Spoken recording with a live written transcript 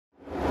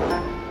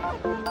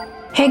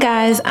Hey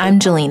guys, I'm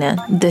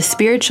Jelena, the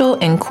spiritual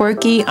and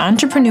quirky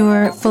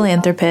entrepreneur,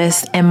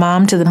 philanthropist, and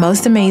mom to the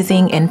most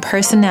amazing and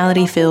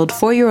personality-filled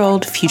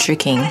 4-year-old future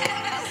king.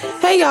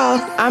 Hey y'all,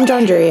 I'm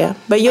Jondria,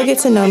 but you'll get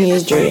to know me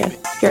as Drea,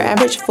 your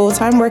average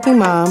full-time working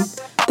mom,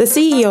 the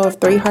CEO of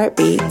 3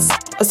 Heartbeats,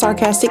 a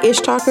sarcastic ish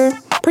talker.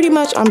 Pretty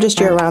much, I'm just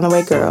your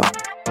around-the-way girl.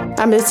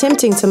 I'm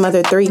attempting to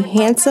mother 3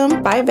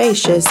 handsome,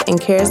 vivacious, and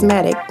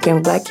charismatic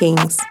young black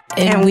kings.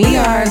 And we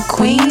are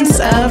Queens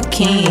of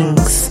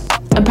Kings,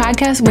 a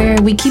podcast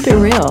where we keep it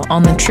real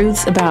on the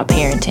truths about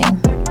parenting.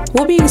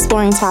 We'll be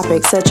exploring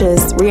topics such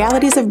as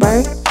realities of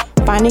birth,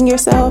 finding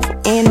yourself,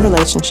 and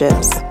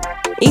relationships.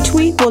 Each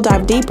week, we'll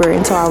dive deeper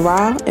into our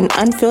raw and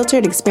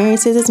unfiltered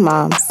experiences as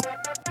moms.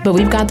 But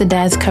we've got the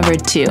dads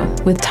covered too,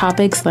 with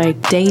topics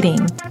like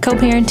dating,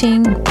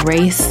 co-parenting,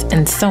 race,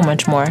 and so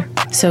much more.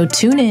 So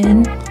tune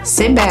in,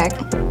 sit back,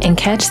 and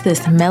catch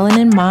this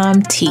melanin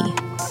mom tea.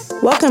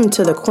 Welcome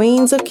to the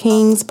Queens of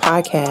Kings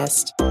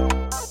podcast.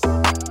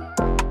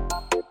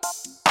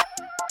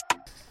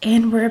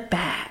 And we're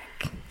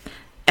back.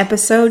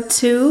 Episode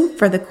 2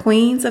 for the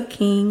Queens of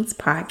Kings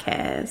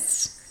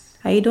podcast.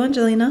 How you doing,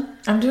 Jelena?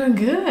 I'm doing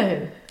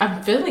good.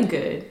 I'm feeling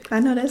good. I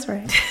know that's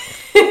right.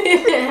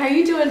 How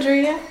you doing,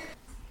 Drea?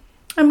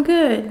 I'm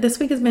good. This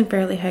week has been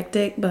fairly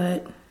hectic,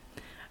 but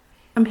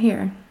I'm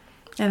here.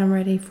 And I'm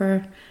ready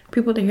for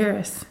people to hear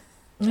us.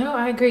 No,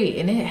 I agree.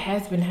 And it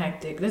has been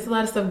hectic. There's a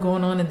lot of stuff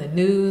going on in the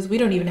news. We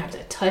don't even have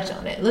to touch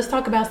on it. Let's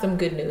talk about some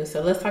good news.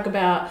 So let's talk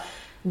about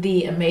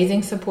the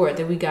amazing support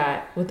that we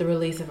got with the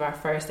release of our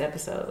first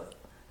episode.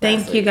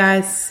 Thank you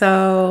guys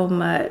so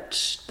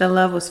much. The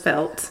love was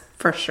felt,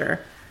 for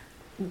sure.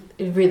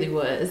 It really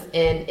was.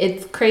 And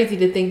it's crazy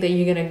to think that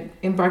you're going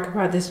to embark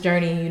upon this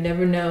journey. You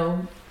never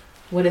know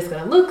what it's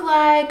going to look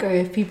like or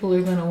if people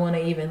are going to want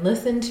to even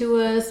listen to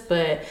us.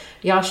 But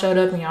y'all showed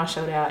up and y'all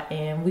showed out,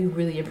 and we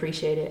really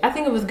appreciate it. I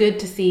think it was good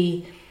to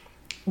see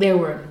there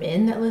were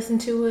men that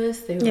listened to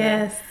us. There were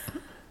yes.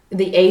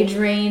 The age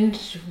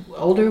range,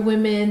 older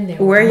women.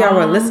 Where y'all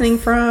were listening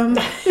from.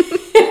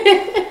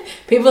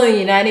 People in the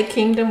United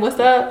Kingdom, what's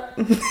up?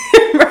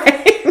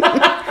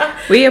 Right.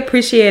 We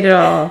appreciate it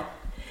all.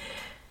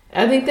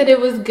 I think that it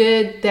was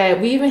good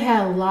that we even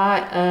had a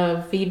lot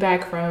of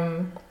feedback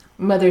from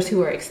mothers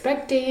who are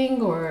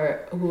expecting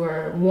or who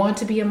want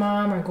to be a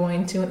mom or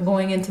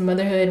going into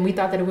motherhood. And we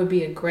thought that it would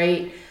be a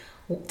great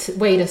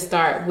way to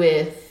start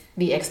with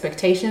the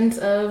expectations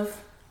of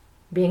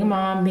being a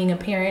mom, being a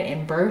parent,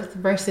 and birth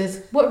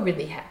versus what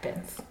really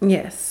happens.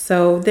 Yes.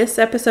 So this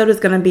episode is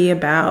going to be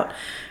about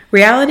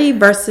reality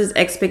versus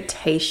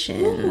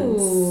expectations.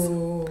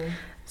 Ooh.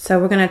 So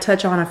we're going to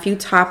touch on a few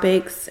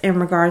topics in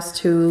regards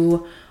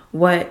to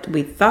what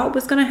we thought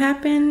was going to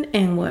happen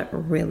and what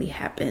really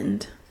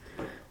happened.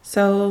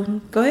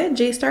 So go ahead,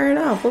 G, start it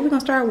off. What are we going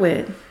to start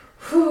with?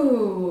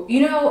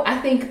 I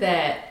think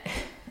that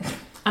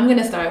I'm going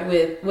to start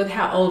with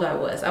how old I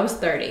was. I was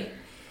 30.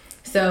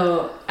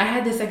 So I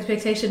had this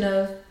expectation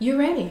of, you're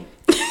ready.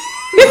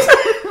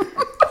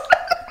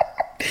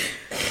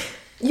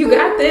 You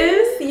got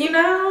this,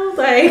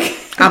 like...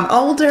 I'm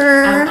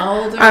older.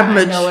 I'm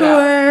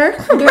mature.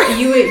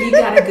 You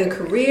got a good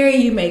career.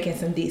 You making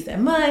some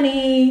decent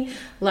money.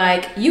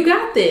 Like, you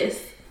got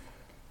this.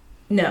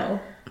 No.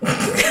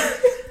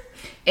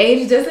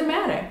 Age doesn't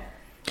matter.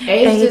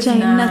 Age does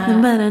ain't not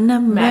nothing but a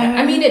number. matter.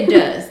 I mean, it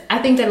does. I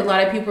think that a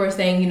lot of people are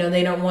saying,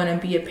 they don't want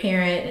to be a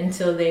parent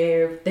until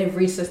they've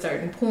reached a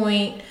certain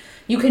point.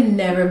 You can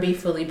never be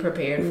fully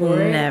prepared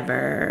for it.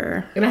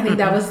 Never. And I think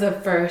that was the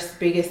first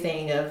biggest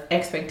thing of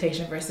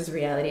expectation versus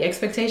reality.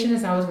 Expectation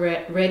is I was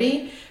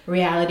ready.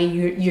 Reality,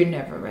 you're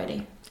never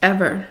ready.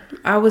 Ever.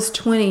 I was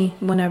 20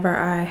 whenever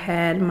I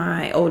had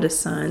my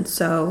oldest son.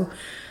 So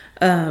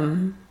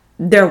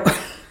there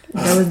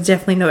was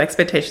definitely no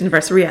expectation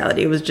versus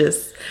reality. It was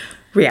just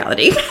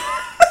reality.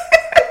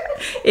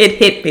 It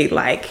hit me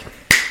like,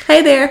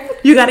 hey there,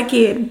 you got a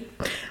kid.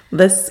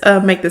 Let's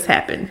make this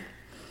happen.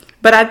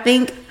 But I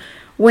think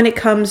when it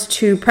comes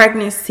to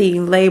pregnancy,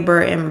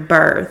 labor, and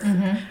birth,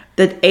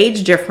 the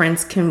age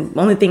difference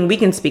only thing we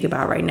can speak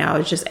about right now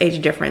is just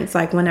age difference.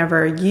 Like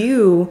whenever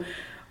you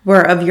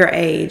were of your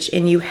age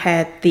and you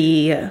had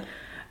the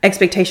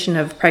expectation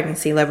of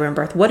pregnancy, labor, and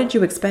birth, what did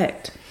you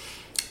expect?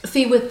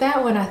 See, with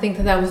that one, I think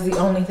that was the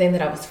only thing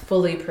that I was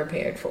fully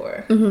prepared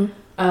for.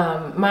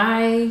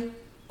 My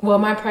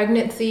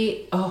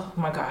pregnancy, oh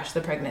my gosh,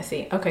 the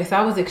pregnancy. Okay, so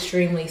I was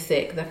extremely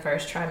sick the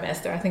first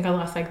trimester. I think I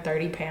lost like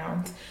 30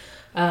 pounds.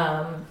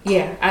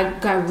 I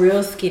got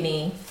real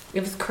skinny.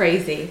 It was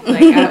crazy.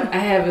 Like I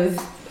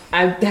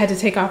had to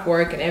take off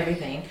work and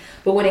everything.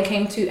 But when it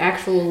came to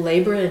actual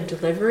labor and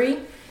delivery,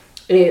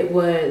 it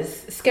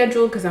was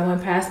scheduled because I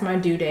went past my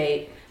due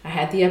date. I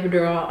had the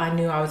epidural. I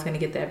knew I was going to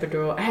get the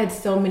epidural. I had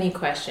so many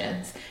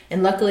questions.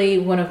 And luckily,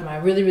 one of my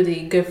really,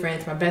 really good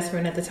friends, my best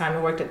friend at the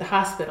time, worked at the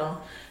hospital.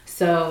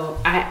 So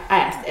I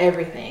asked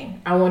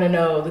everything. I want to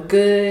know the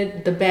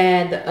good, the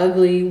bad, the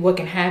ugly, what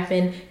can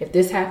happen. If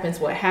this happens,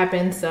 what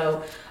happens?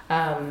 So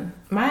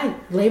my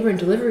labor and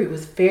delivery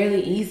was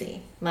fairly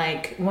easy.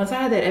 Like once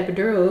I had that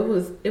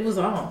epidural, it was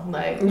on.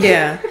 Like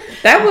yeah,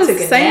 that was the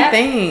same nap.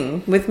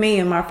 thing with me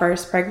in my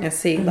first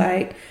pregnancy.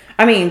 Like,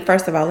 I mean,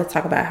 first of all, let's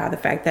talk about how the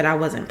fact that I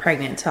wasn't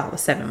pregnant until I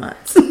was 7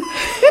 months.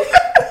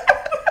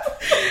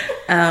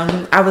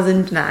 I was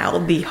in denial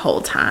the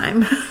whole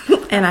time.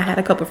 And I had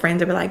a couple friends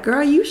that were like,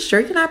 girl, you sure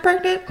you're not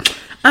pregnant?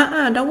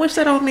 Don't wish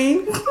that on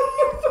me.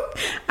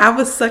 I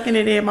was sucking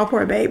it in, my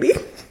poor baby.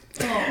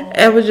 Aww.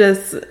 It was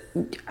just,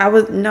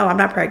 no, I'm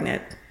not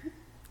pregnant.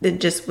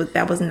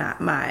 That was not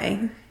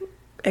my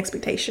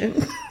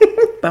expectation.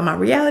 But my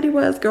reality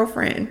was,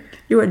 girlfriend,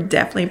 you are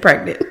definitely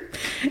pregnant.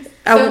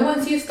 So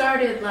once you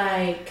started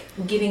like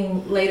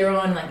getting later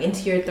on, like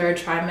into your third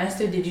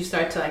trimester, did you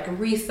start to like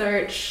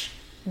research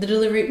the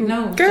delivery?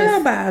 No,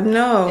 girl,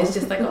 no. It's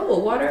just like, oh,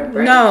 water,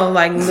 bread. No,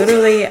 like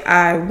literally,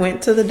 I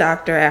went to the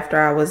doctor after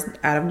I was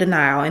out of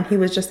denial, and he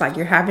was just like,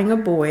 "You're having a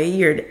boy.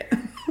 Your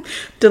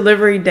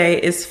delivery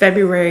date is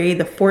February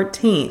the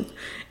 14th,"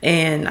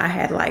 and I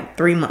had like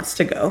 3 months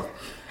to go.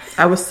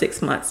 I was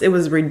 6 months. It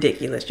was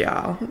ridiculous,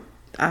 y'all.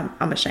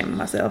 I'm ashamed of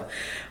myself.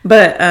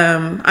 But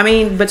I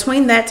mean,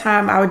 between that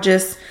time, at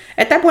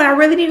that point, I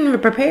really didn't even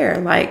prepare.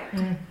 Like.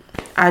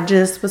 I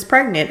just was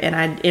pregnant, and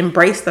I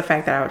embraced the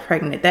fact that I was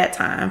pregnant at that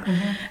time.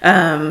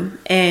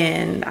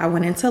 And I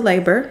went into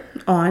labor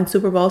on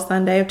Super Bowl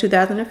Sunday of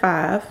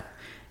 2005,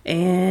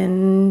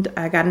 and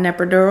I got an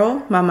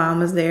epidural. My mom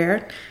was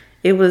there.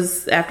 It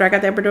was after I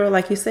got the epidural,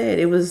 like you said,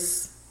 it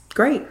was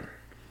great.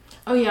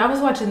 Oh yeah, I was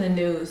watching the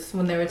news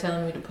when they were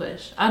telling me to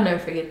push. I'll never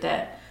forget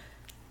that.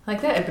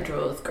 Like that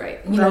epidural is great.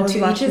 You know,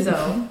 to each his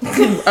own.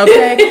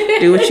 Okay,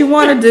 do what you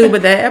want to do,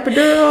 but that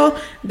epidural,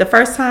 the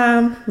first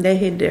time, they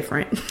hit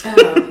different.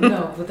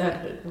 No,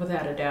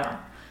 without a doubt.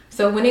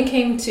 So when it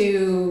came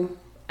to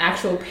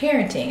actual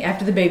parenting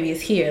after the baby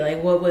is here,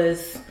 like what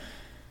was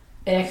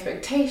an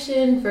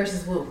expectation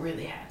versus what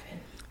really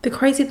happened? The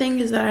crazy thing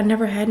is that I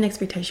never had an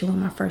expectation with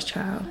my first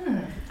child.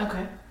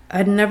 Okay.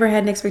 I never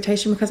had an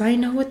expectation because I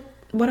didn't know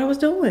what I was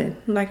doing.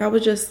 Like, I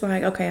was just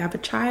like, okay, I have a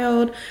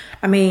child.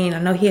 I mean,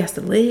 I know he has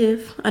to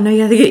live. I know he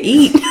has to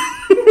eat.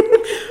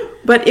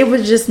 But it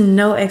was just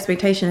no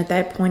expectation at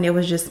that point. It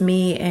was just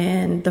me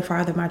and the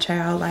father of my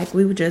child. Like,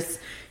 we were just,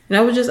 it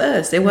was just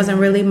us. It wasn't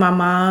really my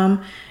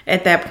mom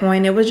at that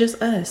point. It was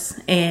just us.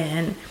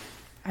 And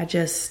I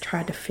just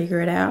tried to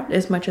figure it out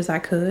as much as I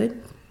could.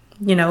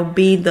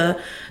 Be the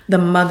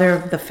mother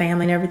of the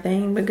family and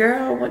everything. But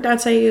girl, what did I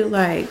tell you?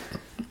 Like,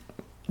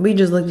 we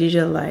just looked at each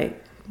other like,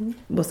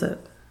 what's up?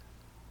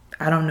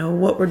 I don't know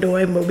what we're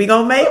doing, but we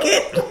gonna make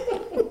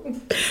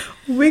it.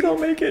 We gonna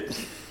make it.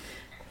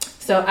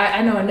 So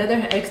I know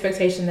another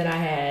expectation that I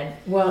had.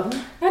 Well,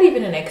 not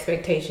even an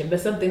expectation, but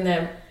something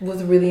that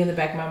was really in the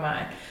back of my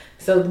mind.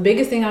 So the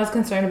biggest thing I was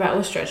concerned about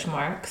was stretch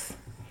marks.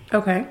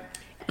 Okay.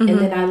 And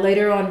then I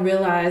later on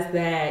realized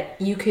that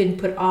you can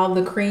put all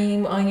the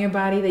cream on your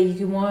body that you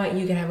can want.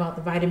 You can have all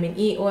the vitamin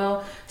E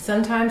oil.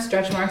 Sometimes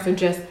stretch marks are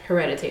just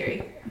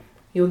hereditary.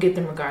 You'll get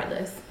them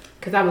regardless.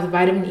 Because I was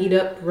vitamin E'd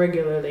up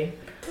regularly.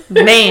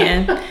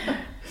 Man,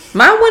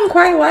 mine wasn't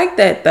quite like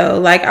that, though.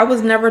 Like, I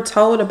was never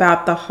told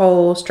about the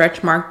whole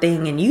stretch mark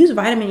thing and use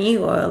vitamin E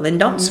oil and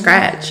don't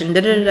scratch and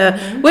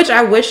da-da-da-da, which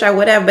I wish I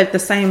would have. But at the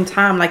same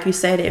time, like you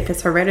said, if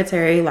it's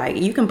hereditary, like,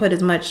 you can put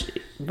as much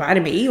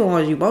vitamin E oil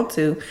as you want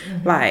to.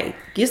 Like,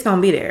 it's going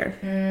to be there.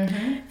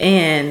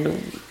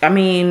 And, I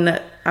mean,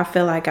 I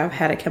feel like I've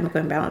had a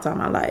chemical imbalance all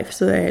my life,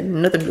 so that had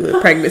nothing to do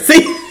with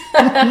pregnancy.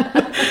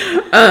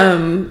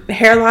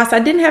 Hair loss. I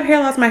didn't have hair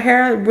loss. My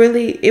hair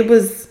really,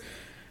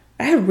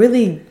 I had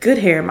really good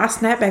hair. My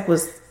snapback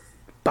was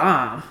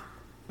bomb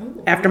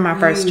after my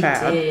first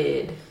child.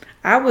 Did.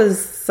 I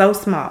was so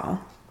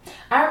small.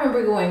 I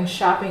remember going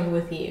shopping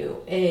with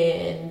you,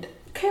 and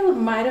Caleb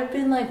might have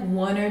been like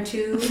 1 or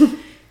 2.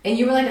 And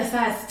you were like a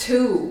size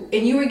 2,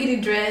 and you were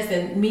getting dressed,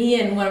 and me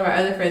and one of our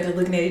other friends were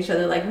looking at each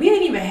other like we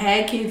ain't even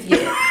had kids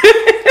yet.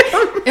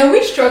 And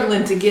we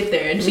struggling to get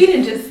there, and she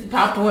didn't just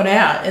pop one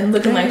out and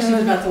looking like she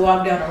was about to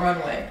walk down a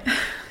runway.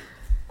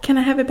 Can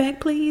I have it back,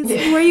 please?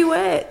 Yeah. Where you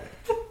at?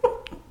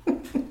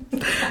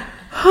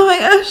 Oh my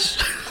gosh.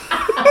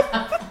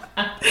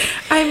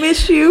 I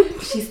miss you.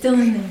 She's still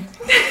in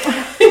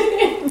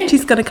there.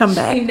 She's gonna come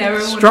back. She never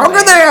stronger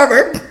than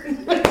ever.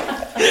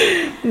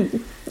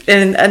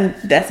 And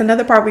that's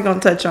another part we're gonna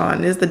touch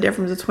on is the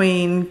difference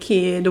between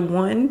kid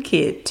 1,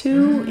 kid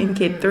 2, and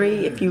kid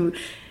 3.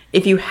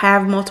 If you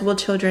have multiple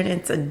children,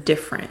 it's a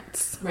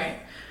difference. Right.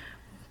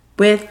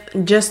 With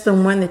just the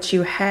one that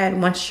you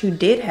had, once you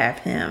did have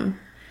him,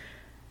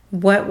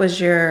 what was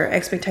your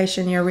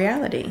expectation, your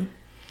reality?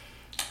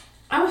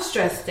 I was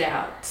stressed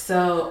out.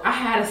 So I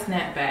had a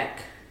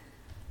snapback,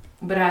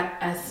 but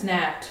I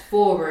snapped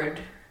forward.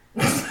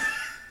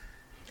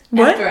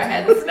 What? After I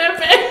had the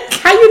snapback.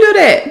 How you do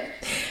that?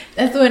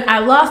 That's when I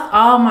lost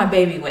all my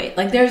baby weight.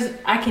 Like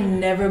I can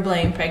never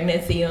blame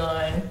pregnancy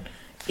on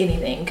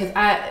anything. Because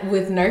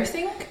with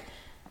nursing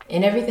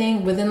and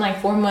everything, within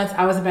like 4 months,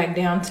 I was back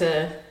down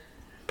to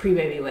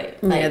pre-baby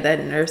weight. Like, yeah,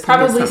 that nursing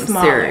probably is something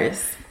smaller.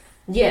 serious.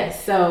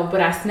 Yes, but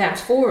I snapped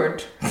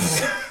forward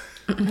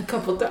a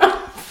couple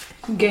times,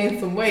 gained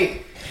some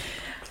weight.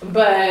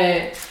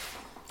 But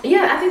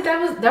yeah, I think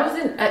that was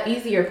an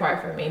easier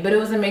part for me. But it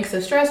was a mix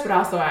of stress, but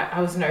also I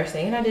was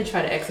nursing and I did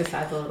try to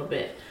exercise a little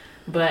bit.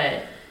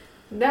 But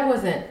that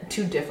wasn't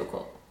too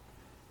difficult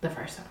the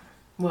first time.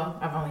 Well,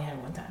 I've only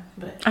had one time,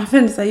 but I was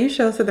going to say, you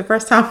showed us the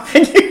first time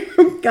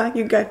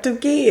you got 2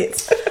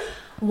 kids.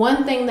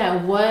 One thing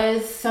that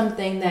was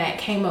something that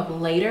came up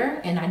later,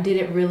 and I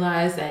didn't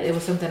realize that it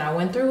was something I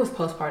went through, was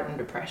postpartum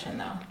depression,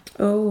 though.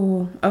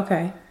 Oh,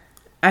 okay.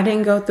 I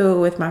didn't go through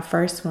it with my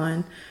first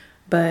one,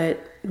 but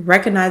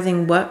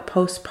recognizing what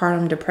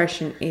postpartum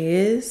depression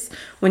is,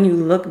 when you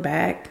look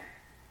back,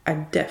 I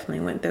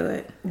definitely went through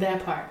it.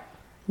 That part.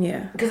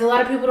 Yeah. Because a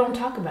lot of people don't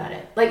talk about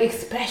it, like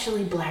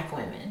especially Black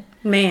women.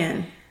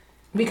 Man.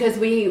 Because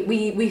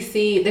we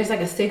see there's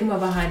like a stigma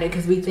behind it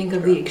because we think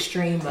of the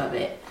extreme of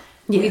it.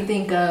 Yeah. We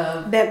think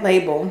of that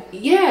label.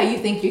 Yeah, you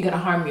think you're going to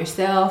harm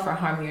yourself or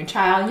harm your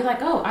child. And you're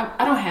like, oh,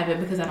 I don't have it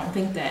because I don't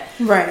think that.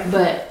 Right.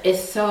 But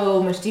it's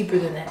so much deeper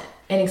than that.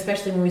 And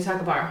especially when we talk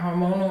about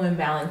hormonal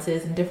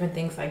imbalances and different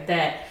things like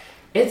that,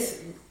 it's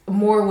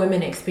more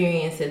women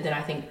experience it than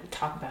I think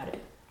talk about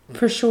it.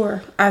 For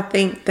sure. I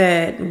think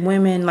that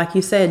women, like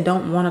you said,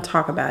 don't want to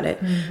talk about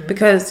it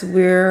because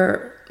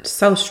we're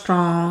so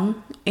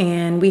strong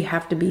and we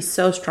have to be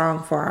so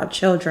strong for our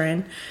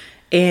children.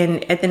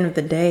 And at the end of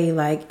the day,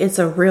 like, it's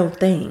a real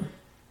thing.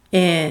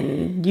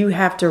 And you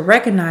have to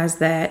recognize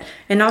that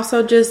and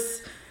also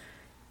just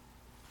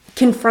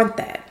confront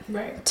that.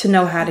 Right. To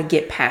know how to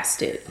get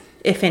past it,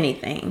 if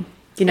anything.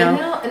 You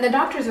know? And the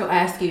doctors will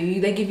ask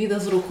you, they give you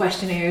those little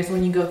questionnaires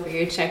when you go for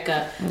your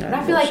checkup. But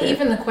I feel like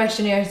even the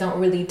questionnaires don't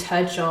really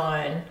touch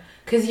on,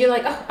 because you're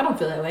like, oh, I don't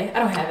feel that way. I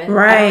don't have it.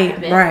 Right,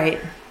 have it. Right.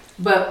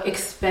 But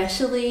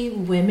especially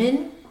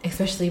women,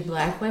 especially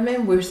Black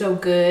women, we're so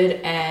good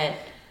at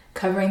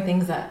covering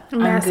things up.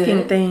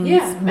 Masking things.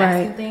 Yeah,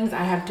 masking things.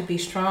 I have to be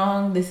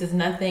strong. This is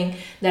nothing.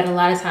 That a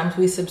lot of times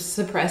we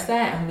suppress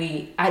that.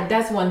 And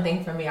that's one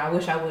thing for me. I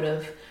wish I would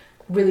have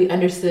really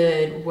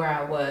understood where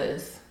I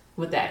was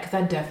with that, because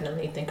I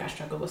definitely think I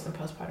struggled with some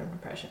postpartum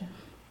depression.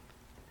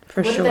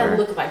 For sure. What did that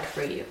look like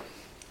for you?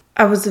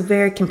 I was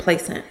very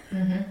complacent.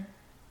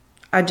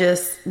 I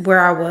just, where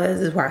I was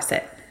is where I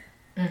sat.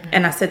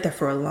 And I sat there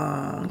for a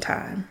long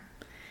time.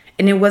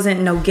 And it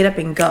wasn't no get up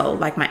and go.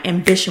 Like, my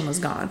ambition was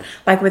gone.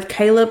 Like with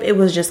Caleb, it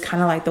was just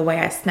kind of like the way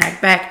I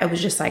snapped back. It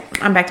was just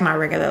like, I'm back to my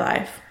regular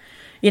life.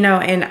 You know,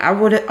 and I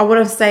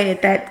would say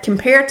that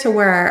compared to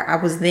where I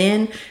was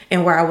then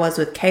and where I was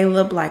with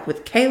Caleb, like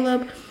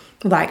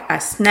I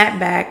snapped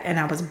back and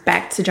I was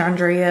back to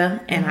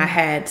Jandria and I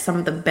had some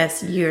of the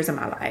best years of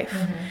my life.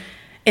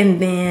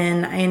 And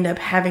then I ended up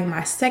having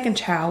my second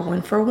child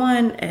when, for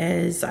one,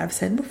 as I've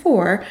said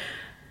before,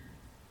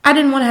 I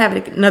didn't want to have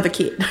another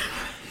kid.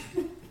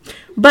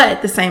 But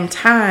at the same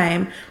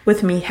time,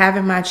 with me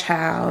having my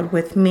child,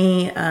 with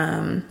me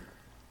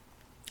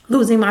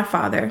losing my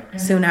father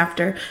soon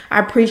after, I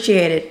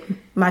appreciated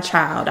my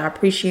child. I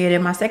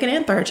appreciated my second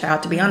and third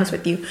child, to be honest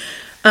with you.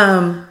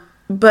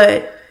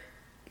 But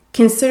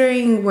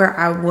considering where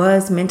I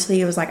was mentally,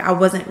 it was like I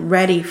wasn't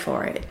ready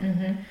for it.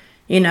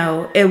 You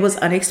know, it was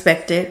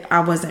unexpected.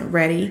 I wasn't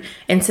ready.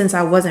 And since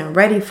I wasn't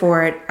ready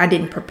for it, I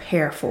didn't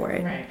prepare for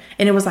it. Right.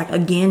 And it was like,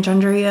 again,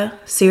 Jandria,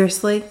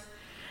 seriously?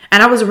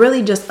 And I was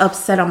really just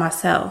upset on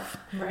myself.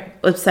 Right.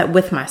 Upset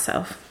with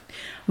myself.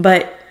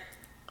 But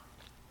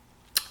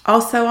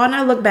also, when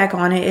I look back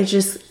on it, it's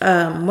just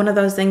one of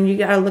those things, you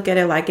got to look at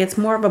it like it's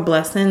more of a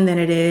blessing than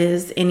it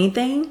is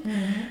anything.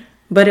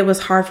 But it was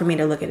hard for me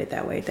to look at it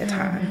that way at that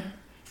time.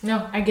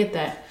 No, I get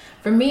that.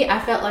 For me, I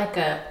felt like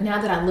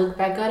now that I look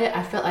back at it,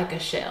 I felt like a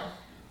shell.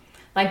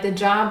 Like the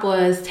job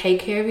was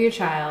take care of your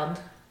child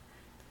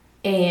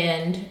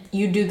and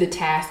you do the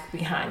task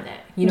behind that.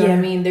 You know what I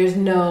mean? There's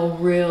no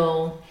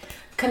real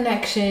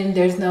connection.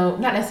 There's not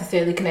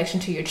necessarily connection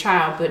to your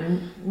child, but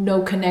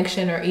no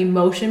connection or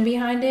emotion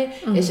behind it.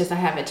 It's just I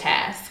have a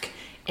task.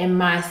 And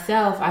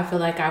myself, I feel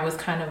like I was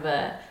kind of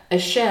a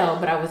shell,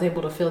 but I was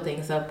able to fill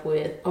things up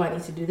with, oh, I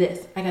need to do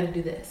this. I got to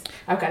do this.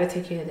 I've got to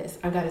take care of this.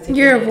 I've got to take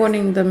care of this. You're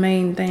avoiding the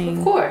main thing.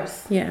 Of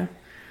course. Yeah.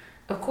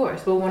 Of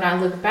course. But when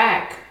I look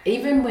back,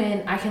 even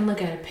when I can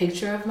look at a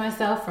picture of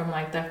myself from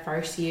like the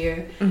first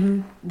year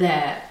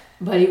that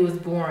Buddy was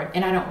born,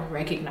 and I don't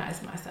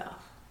recognize myself.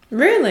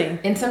 Really?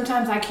 And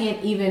sometimes I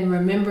can't even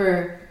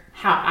remember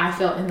how I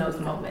felt in those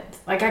moments.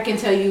 Like I can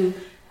tell you,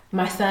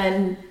 my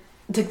son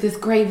took this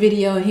great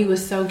video and he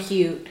was so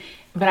cute.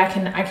 But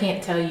I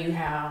can't tell you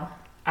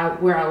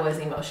where I was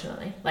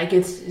emotionally. Like,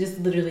 it's just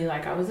literally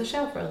like I was a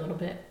shell for a little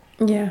bit.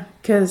 Yeah,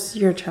 because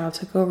your child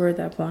took over at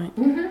that point.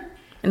 And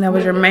that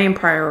was your main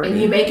priority.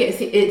 And you make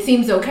it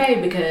seems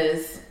okay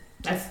because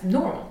that's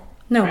normal.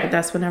 No, right? But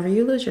that's whenever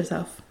you lose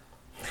yourself.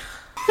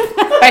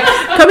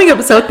 Coming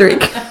episode 3.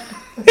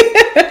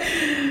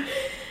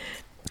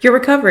 Your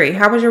recovery.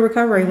 How was your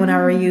recovery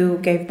whenever you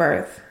gave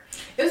birth?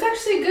 It was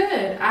actually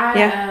good.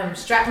 I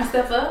strapped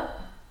myself up.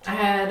 I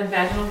had a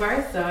vaginal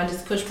birth, so I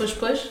just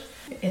push.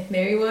 And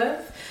there he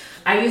was.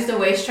 I used a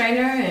waist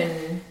trainer,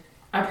 and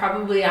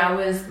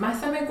my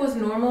stomach was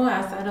normal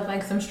outside of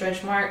like some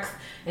stretch marks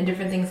and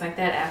different things like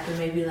that after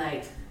maybe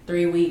like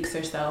 3 weeks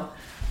or so.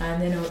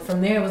 And then from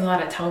there, it was a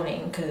lot of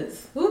toning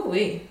because,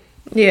 woo-wee.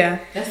 Yeah.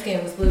 That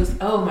skin was loose.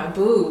 Oh, my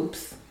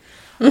boobs.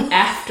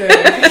 After,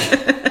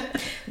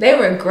 they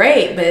were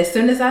great, but as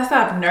soon as I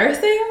stopped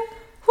nursing,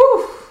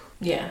 whew,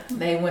 yeah,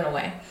 they went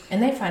away.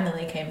 And they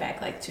finally came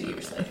back like 2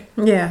 years later.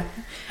 Yeah.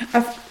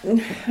 I'm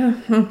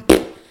going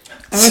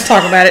to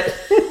talk about it.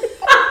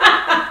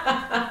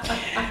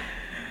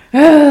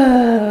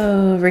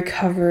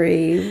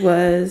 Recovery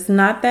was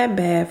not that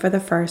bad for the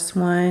first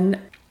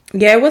one.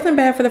 Yeah, it wasn't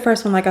bad for the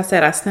first one. Like I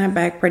said, I snapped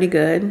back pretty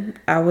good.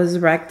 I was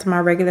back to my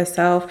regular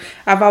self.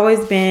 I've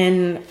always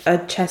been a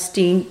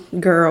chesty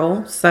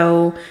girl,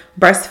 so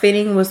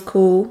breastfeeding was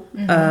cool.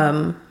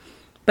 Mm-hmm.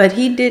 But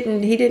he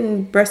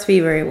didn't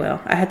breastfeed very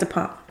well. I had to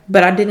pump.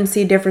 But I didn't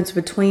see a difference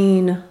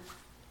between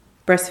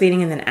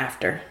breastfeeding and then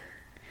after.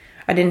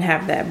 I didn't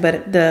have that.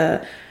 But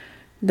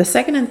the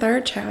second and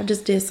third child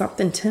just did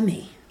something to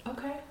me.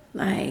 Okay.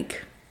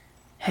 Like,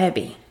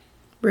 heavy.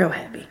 Real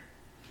heavy.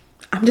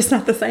 I'm just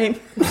not the same.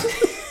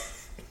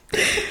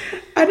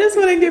 I just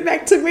want to get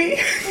back to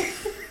me.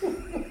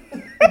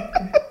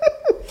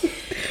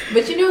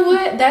 But you know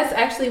what? That's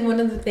actually one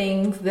of the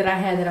things that I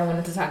had that I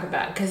wanted to talk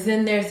about. Because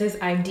then there's this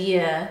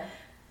idea,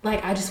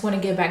 like, I just want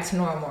to get back to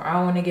normal. I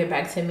want to get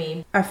back to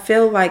me. I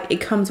feel like it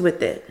comes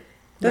with it.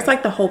 That's right.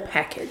 Like the whole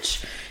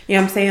package. You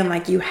know what I'm saying?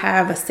 Like, you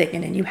have a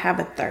second and you have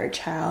a third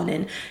child.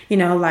 And, you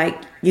know, like,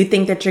 you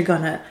think that you're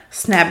going to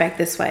snap back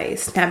this way,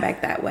 snap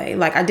back that way.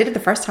 Like, I did it the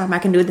first time. I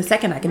can do it the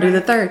second. I can do the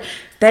third.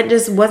 That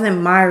just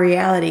wasn't my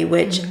reality,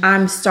 which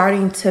I'm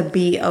starting to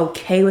be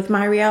okay with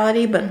my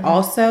reality. But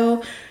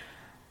also,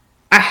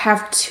 I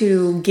have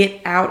to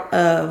get out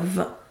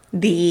of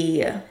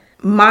the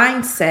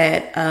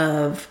mindset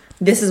of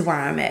this is where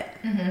I'm at.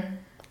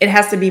 It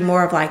has to be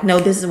more of like, no,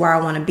 this is where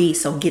I want to be.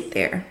 So get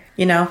there.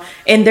 You know,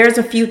 and there's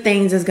a few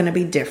things that's going to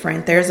be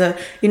different. There's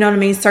you know what I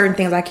mean? Certain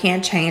things I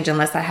can't change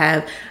unless I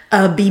have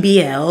a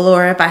BBL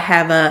or if I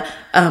have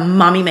a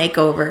mommy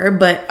makeover.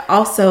 But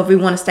also if we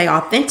want to stay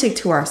authentic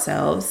to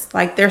ourselves,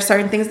 like there's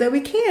certain things that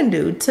we can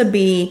do to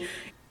be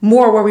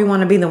more where we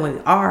want to be than we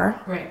are.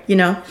 Right. You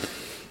know,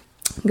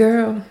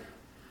 girl,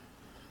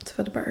 it's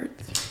for the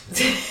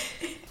birds.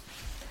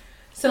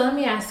 So let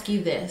me ask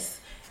you this.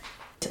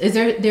 Is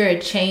there a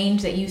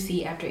change that you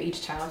see after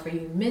each child for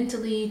you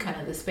mentally, kind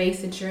of the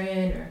space that you're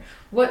in, or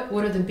what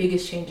are the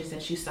biggest changes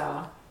that you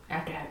saw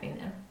after having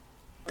them?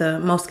 The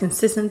most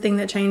consistent thing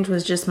that changed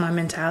was just my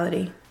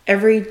mentality.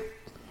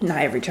 Not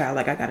every child,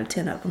 like I got a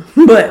 10 of them,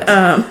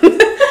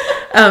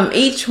 but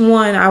each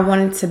one I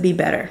wanted to be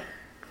better.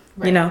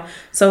 Right. You know,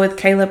 so with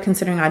Caleb,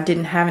 considering I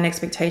didn't have an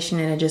expectation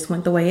and it just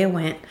went the way it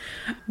went,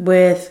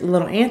 with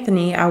little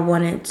Anthony, I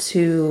wanted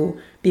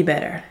to be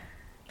better.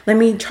 Let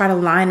me try to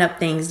line up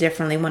things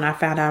differently. When I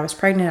found out I was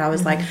pregnant, I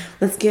was like,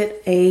 let's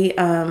get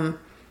I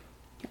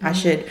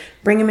should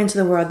bring him into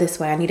the world this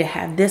way. I need to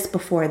have this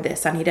before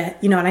this. I need to,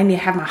 and I need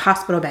to have my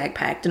hospital bag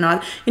packed and all,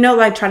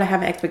 like try to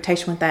have an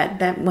expectation with that.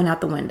 That went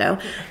out the window.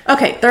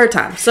 Okay, third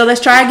time. So let's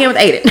try again with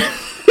Aiden.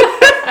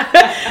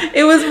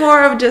 It was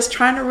more of just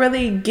trying to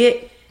really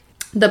get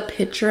the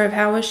picture of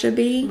how it should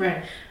be.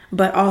 Right.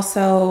 But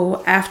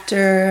also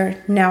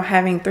after now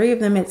having 3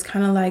 of them, it's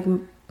kind of like,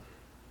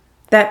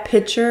 that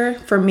picture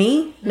for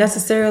me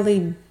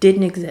necessarily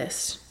didn't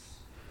exist.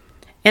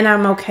 And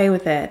I'm okay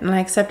with that. And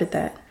I accepted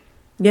that.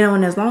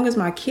 And as long as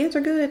my kids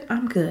are good,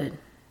 I'm good.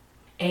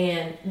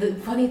 And the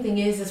funny thing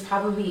is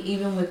probably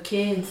even with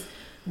kids,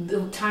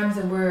 the times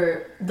that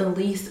we're the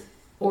least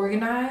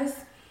organized,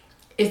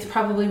 it's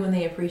probably when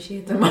they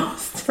appreciate the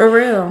most. For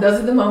real. Those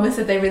are the moments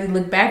that they really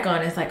look back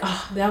on. It's like,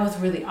 oh, that was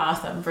really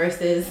awesome.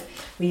 Versus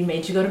we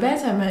made you go to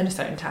bedtime at a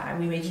certain time.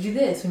 We made you do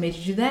this. We made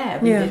you do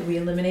that. We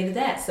eliminated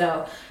that.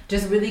 So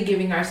just really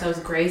giving ourselves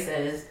grace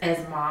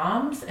as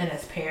moms and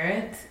as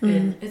parents.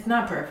 And it's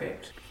not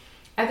perfect.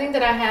 I think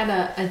that I had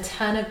a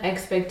ton of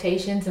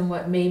expectations, and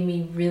what made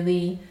me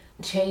really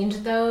change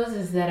those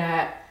is that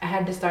I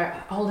had to start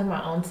holding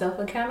my own self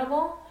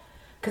accountable.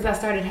 Because I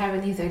started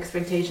having these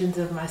expectations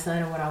of my son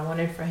and what I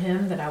wanted for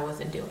him that I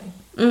wasn't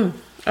doing.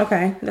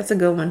 Okay, that's a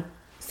good one.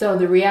 So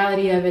the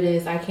reality of it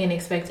is I can't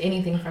expect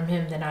anything from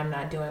him that I'm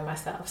not doing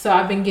myself. So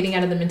I've been getting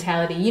out of the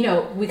mentality,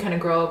 we kind of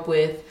grow up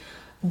with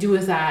do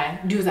as I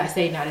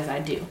say, not as I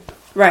do.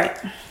 Right.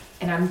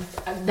 And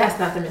that's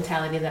not the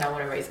mentality that I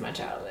want to raise my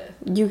child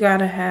with. You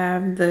gotta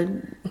have the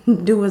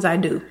do as I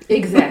do.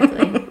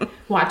 Exactly.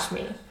 Watch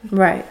me.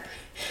 Right.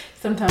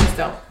 Sometimes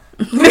don't.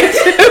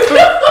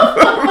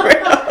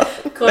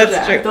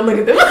 That's true. Don't look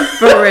at this.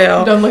 For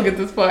real. Don't look at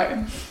this part.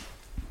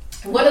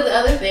 One of the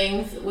other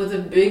things was a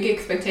big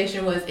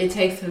expectation was it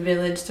takes a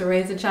village to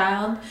raise a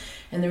child.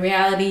 And the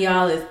reality,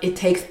 y'all, is it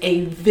takes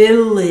a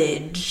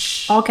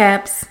village. All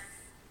caps.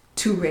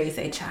 To raise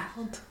a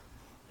child.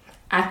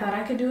 I thought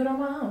I could do it on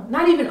my own.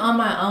 Not even on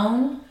my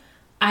own.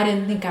 I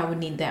didn't think I would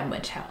need that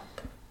much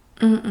help.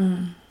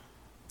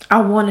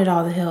 I wanted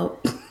all the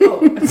help.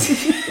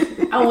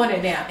 I want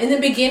it now. In the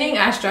beginning,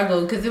 I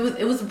struggled because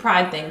it was a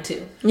pride thing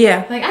too.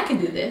 Yeah, like I can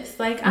do this.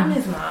 Like I'm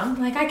his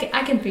mom. Like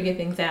I can figure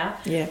things out.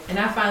 Yeah. And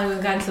I finally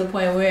was gotten to the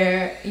point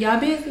where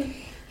y'all busy.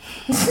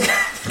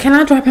 Can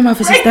I drop him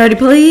off at 6:30,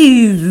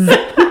 please?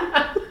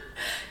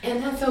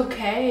 And that's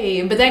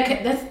okay. But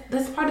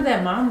that's part of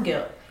that mom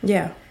guilt.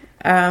 Yeah.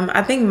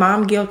 I think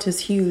mom guilt is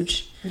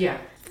huge. Yeah.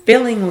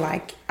 Feeling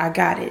like I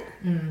got it.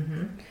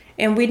 Mm-hmm.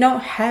 And we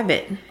don't have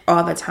it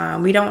all the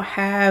time. We don't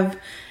have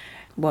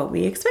what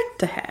we expect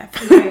to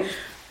have. Right.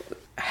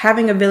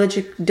 Having a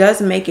village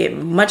does make it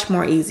much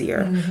more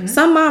easier. Mm-hmm.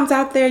 Some moms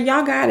out there,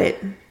 y'all got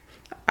it.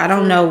 I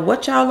don't know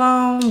what y'all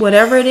on,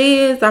 whatever it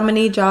is. I'm going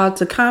to need y'all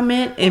to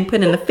comment and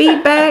put in the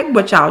feedback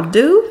what y'all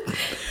do.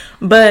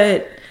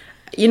 But,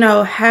 you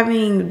know,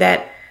 having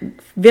that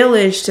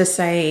village to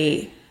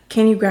say,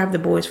 can you grab the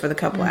boys for the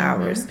couple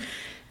hours?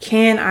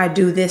 Can I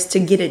do this to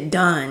get it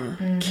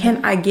done?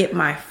 Can I get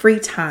my free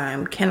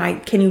time?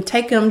 Can you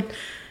take them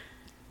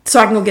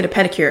so I can go get a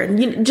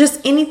pedicure? Just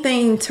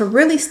anything to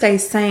really stay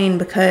sane,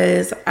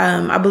 because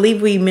I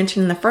believe we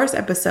mentioned in the first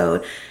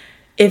episode,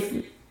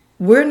 if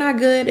we're not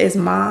good as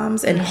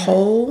moms and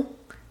whole,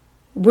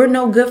 we're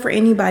no good for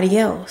anybody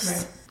else.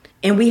 Right.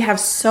 And we have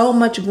so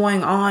much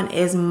going on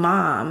as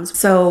moms.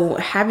 So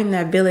having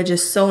that village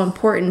is so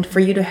important for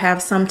you to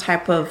have some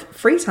type of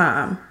free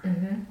time.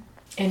 Mm-hmm.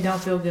 And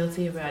don't feel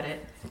guilty about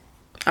it.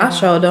 I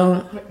sure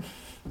don't.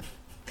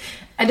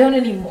 I don't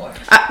anymore.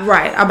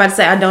 Right. I'm about to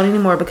say I don't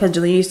anymore, because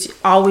Julie used to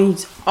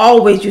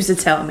always used to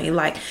tell me,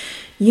 like,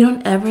 you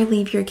don't ever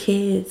leave your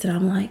kids. And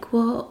I'm like,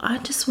 well, I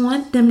just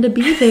want them to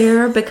be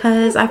there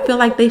because I feel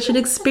like they should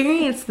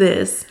experience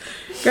this.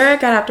 Girl,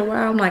 got after a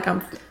while, I'm like, I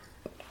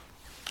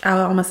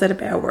almost said a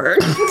bad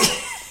word.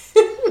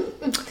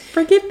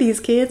 Forget these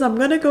kids. I'm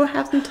going to go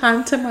have some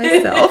time to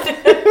myself.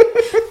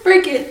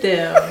 Forget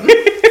them.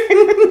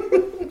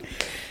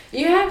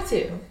 You have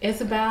to.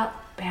 It's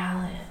about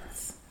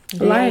balance.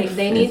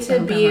 They need to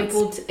be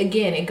able to,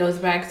 again, it goes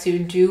back to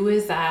do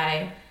as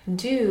I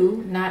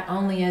do, not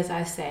only as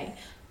I say.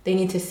 They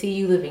need to see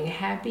you living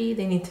happy.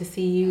 They need to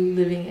see you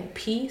living at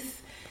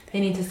peace. They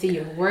need to see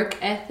your work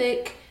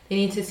ethic. They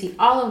need to see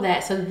all of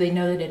that so that they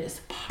know that it is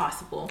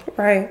possible.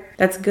 Right.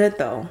 That's good,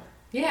 though.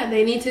 Yeah,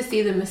 they need to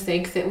see the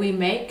mistakes that we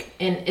make,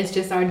 and it's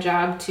just our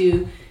job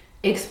to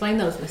explain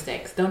those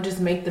mistakes. Don't just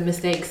make the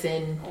mistakes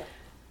and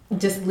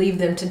just leave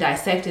them to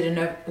dissect it in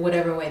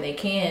whatever way they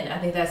can. I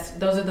think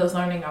those are those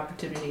learning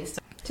opportunities.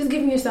 So just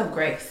giving yourself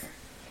grace.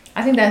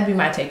 I think that would be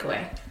my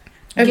takeaway.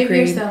 Agreed. Give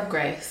yourself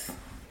grace.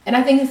 And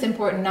I think it's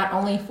important not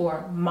only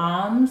for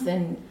moms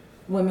and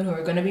women who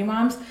are going to be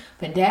moms,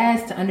 but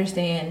dads to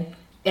understand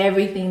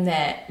everything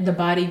that the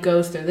body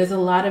goes through. There's a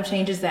lot of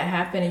changes that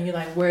happen and you're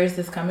like, where is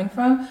this coming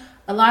from?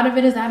 A lot of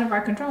it is out of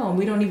our control, and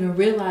we don't even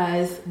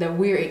realize that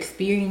we're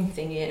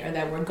experiencing it or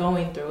that we're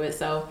going through it.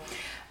 So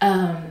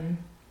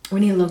we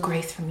need a little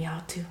grace from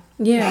y'all too.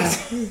 Yeah.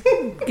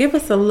 Give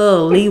us a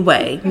little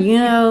leeway, you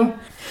know.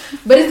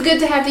 But it's good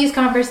to have these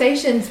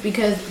conversations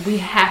because we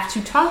have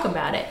to talk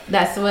about it.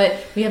 That's what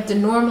we have to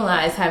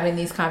normalize, having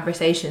these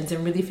conversations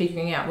and really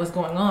figuring out what's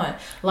going on.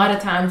 A lot of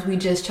times we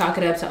just chalk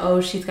it up to, oh,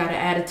 she's got an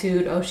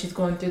attitude. Oh, she's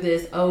going through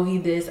this. Oh, he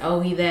this.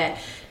 Oh, he that.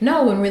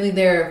 No, when really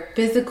there are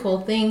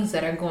physical things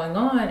that are going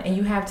on, and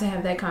you have to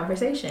have that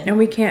conversation. And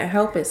we can't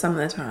help it some of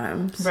the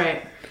times.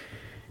 Right.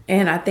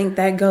 And I think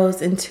that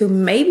goes into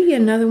maybe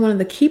another one of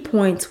the key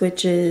points,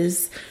 which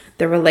is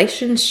the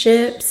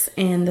relationships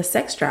and the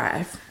sex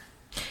drive.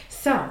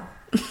 So,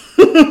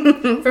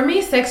 for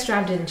me, sex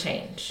drive didn't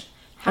change.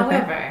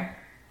 However...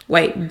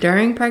 Wait,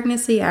 during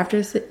pregnancy,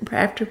 after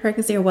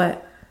pregnancy, or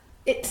what?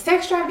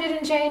 Sex drive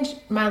didn't change.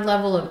 My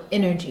level of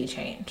energy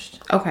changed.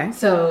 Okay.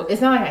 So,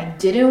 it's not like I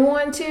didn't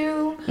want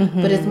to,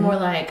 but it's more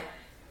like,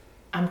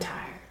 I'm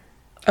tired.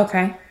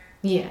 Okay.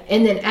 Yeah.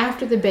 And then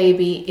after the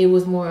baby, it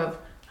was more of,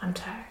 I'm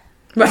tired.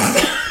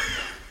 Right.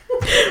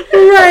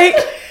 Right.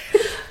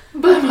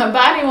 But my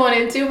body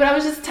wanted to, but I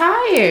was just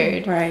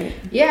tired. Right.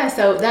 Yeah,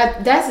 so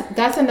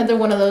that's another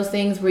one of those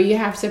things where you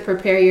have to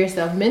prepare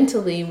yourself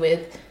mentally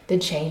with the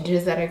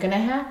changes that are going to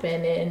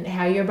happen and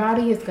how your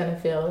body is going to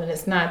feel. And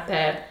it's not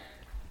that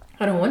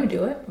I don't want to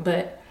do it,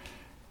 but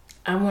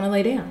I want to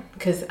lay down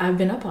because I've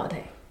been up all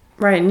day.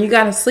 Right, and you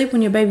got to sleep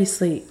when your baby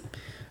sleep.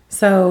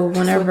 So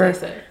whenever,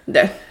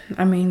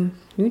 I mean,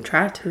 you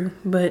try to,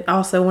 but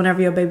also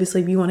whenever your baby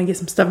sleep, you want to get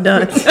some stuff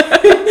done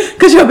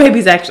because your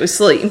baby's actually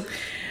asleep.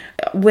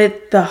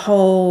 With the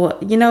whole,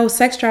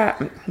 sex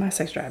drive, my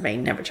sex drive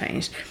ain't never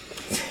changed,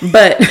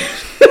 but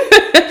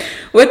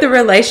with the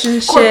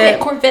relationship,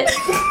 Corvette.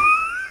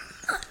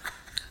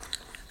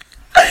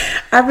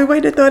 I've been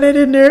waiting to throw that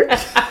in there.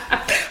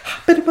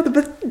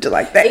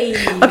 Like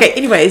that. Okay,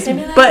 anyways,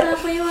 but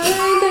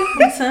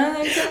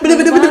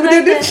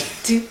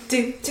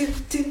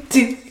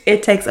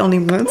it takes only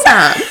one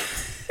time.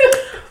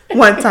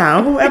 One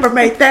time. Whoever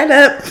made that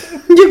up,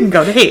 you can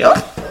go to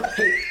hell.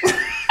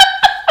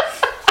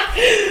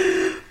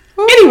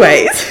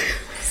 Anyways,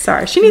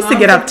 sorry, she needs to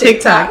get off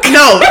TikTok.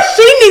 No,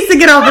 she needs to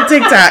get off of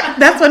TikTok.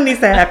 That's what needs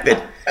to happen.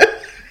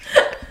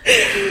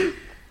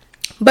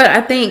 But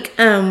I think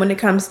when it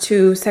comes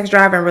to sex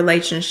drive and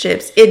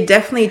relationships, it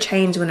definitely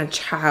changed when a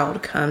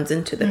child comes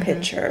into the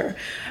picture.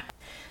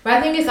 But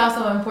I think it's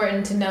also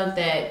important to note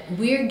that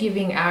we're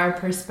giving our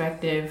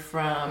perspective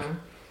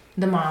from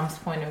the mom's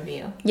point of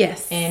view.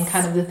 Yes. And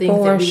kind of the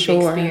things that we've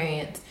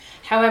experienced.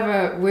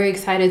 However, we're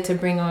excited to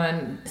bring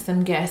on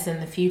some guests in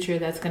the future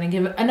that's going to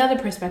give another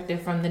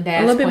perspective from the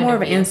dad's point of view. A little bit more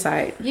of an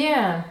insight.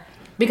 Yeah.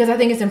 Because I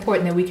think it's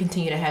important that we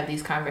continue to have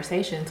these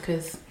conversations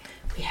because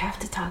we have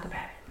to talk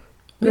about it.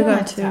 We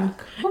got to.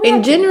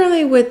 And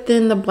generally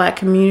within the Black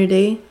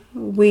community,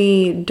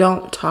 we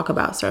don't talk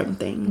about certain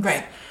things.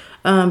 Right.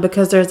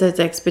 Because there's this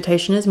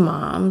expectation as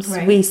moms.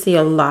 Right. We see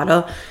a lot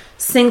of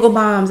single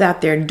moms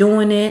out there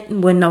doing it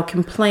with no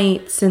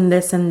complaints and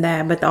this and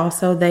that, but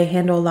also they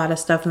handle a lot of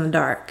stuff in the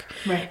dark.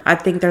 Right. I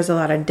think there's a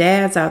lot of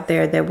dads out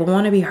there that will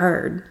want to be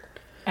heard.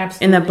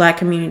 Absolutely. In the Black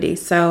community.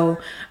 So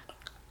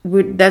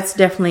that's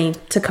definitely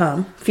to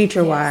come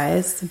future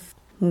wise.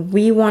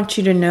 We want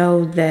you to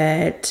know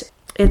that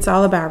it's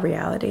all about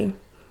reality.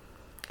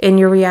 And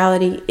your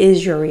reality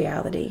is your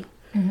reality.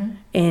 Mm-hmm.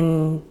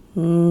 And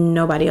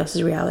nobody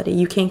else's reality.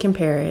 You can't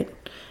compare it.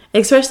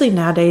 Especially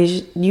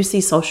nowadays, you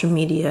see social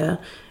media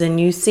and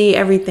you see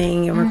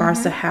everything in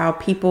regards to how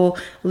people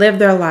live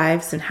their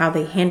lives and how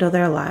they handle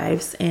their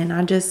lives. And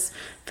I just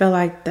feel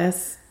like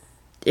it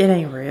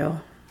ain't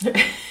real.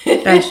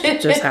 That's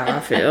just how I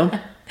feel.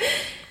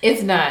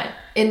 It's not.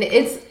 And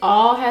it's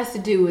all has to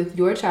do with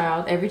your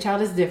child. Every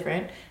child is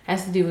different. It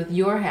has to do with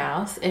your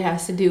house. It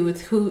has to do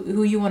with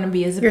who you want to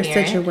be as a parent.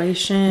 Your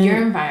situation.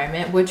 Your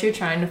environment. What you're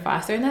trying to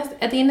foster. And that's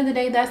at the end of the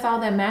day, that's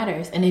all that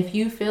matters. And if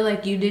you feel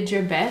like you did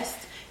your best,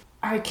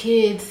 our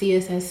kids see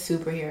us as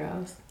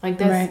superheroes. Like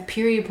that's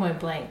period,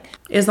 point blank.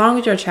 As long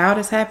as your child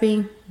is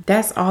happy,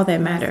 that's all that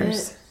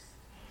matters.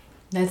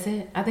 That's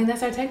it. I think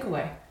that's our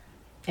takeaway.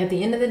 At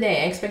the end of the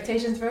day,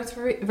 expectations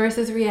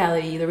versus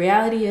reality. The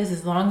reality is,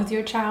 as long as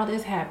your child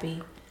is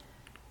happy,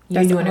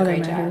 you're doing a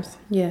great job.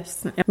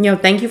 Yes.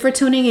 Thank you for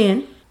tuning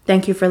in.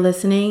 Thank you for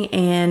listening.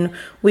 And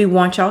we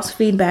want y'all's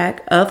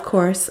feedback, of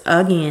course,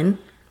 again.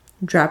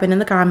 Drop it in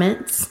the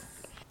comments.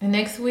 And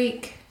next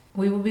week,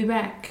 we will be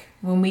back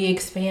when we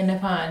expand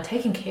upon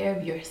taking care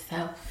of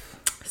yourself.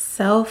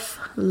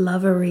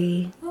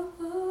 Self-lovery.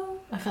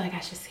 I feel like I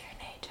should see her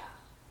name, y'all.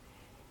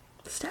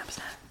 Stop.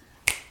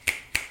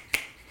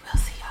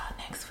 We'll see y'all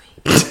next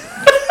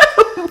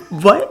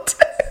week. What?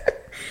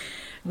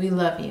 We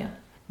love you.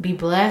 Be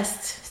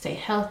blessed. Stay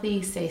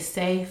healthy. Stay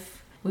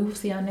safe. We will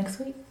see y'all next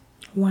week.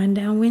 Wind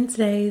Down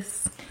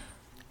Wednesdays.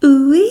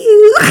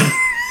 Ooh.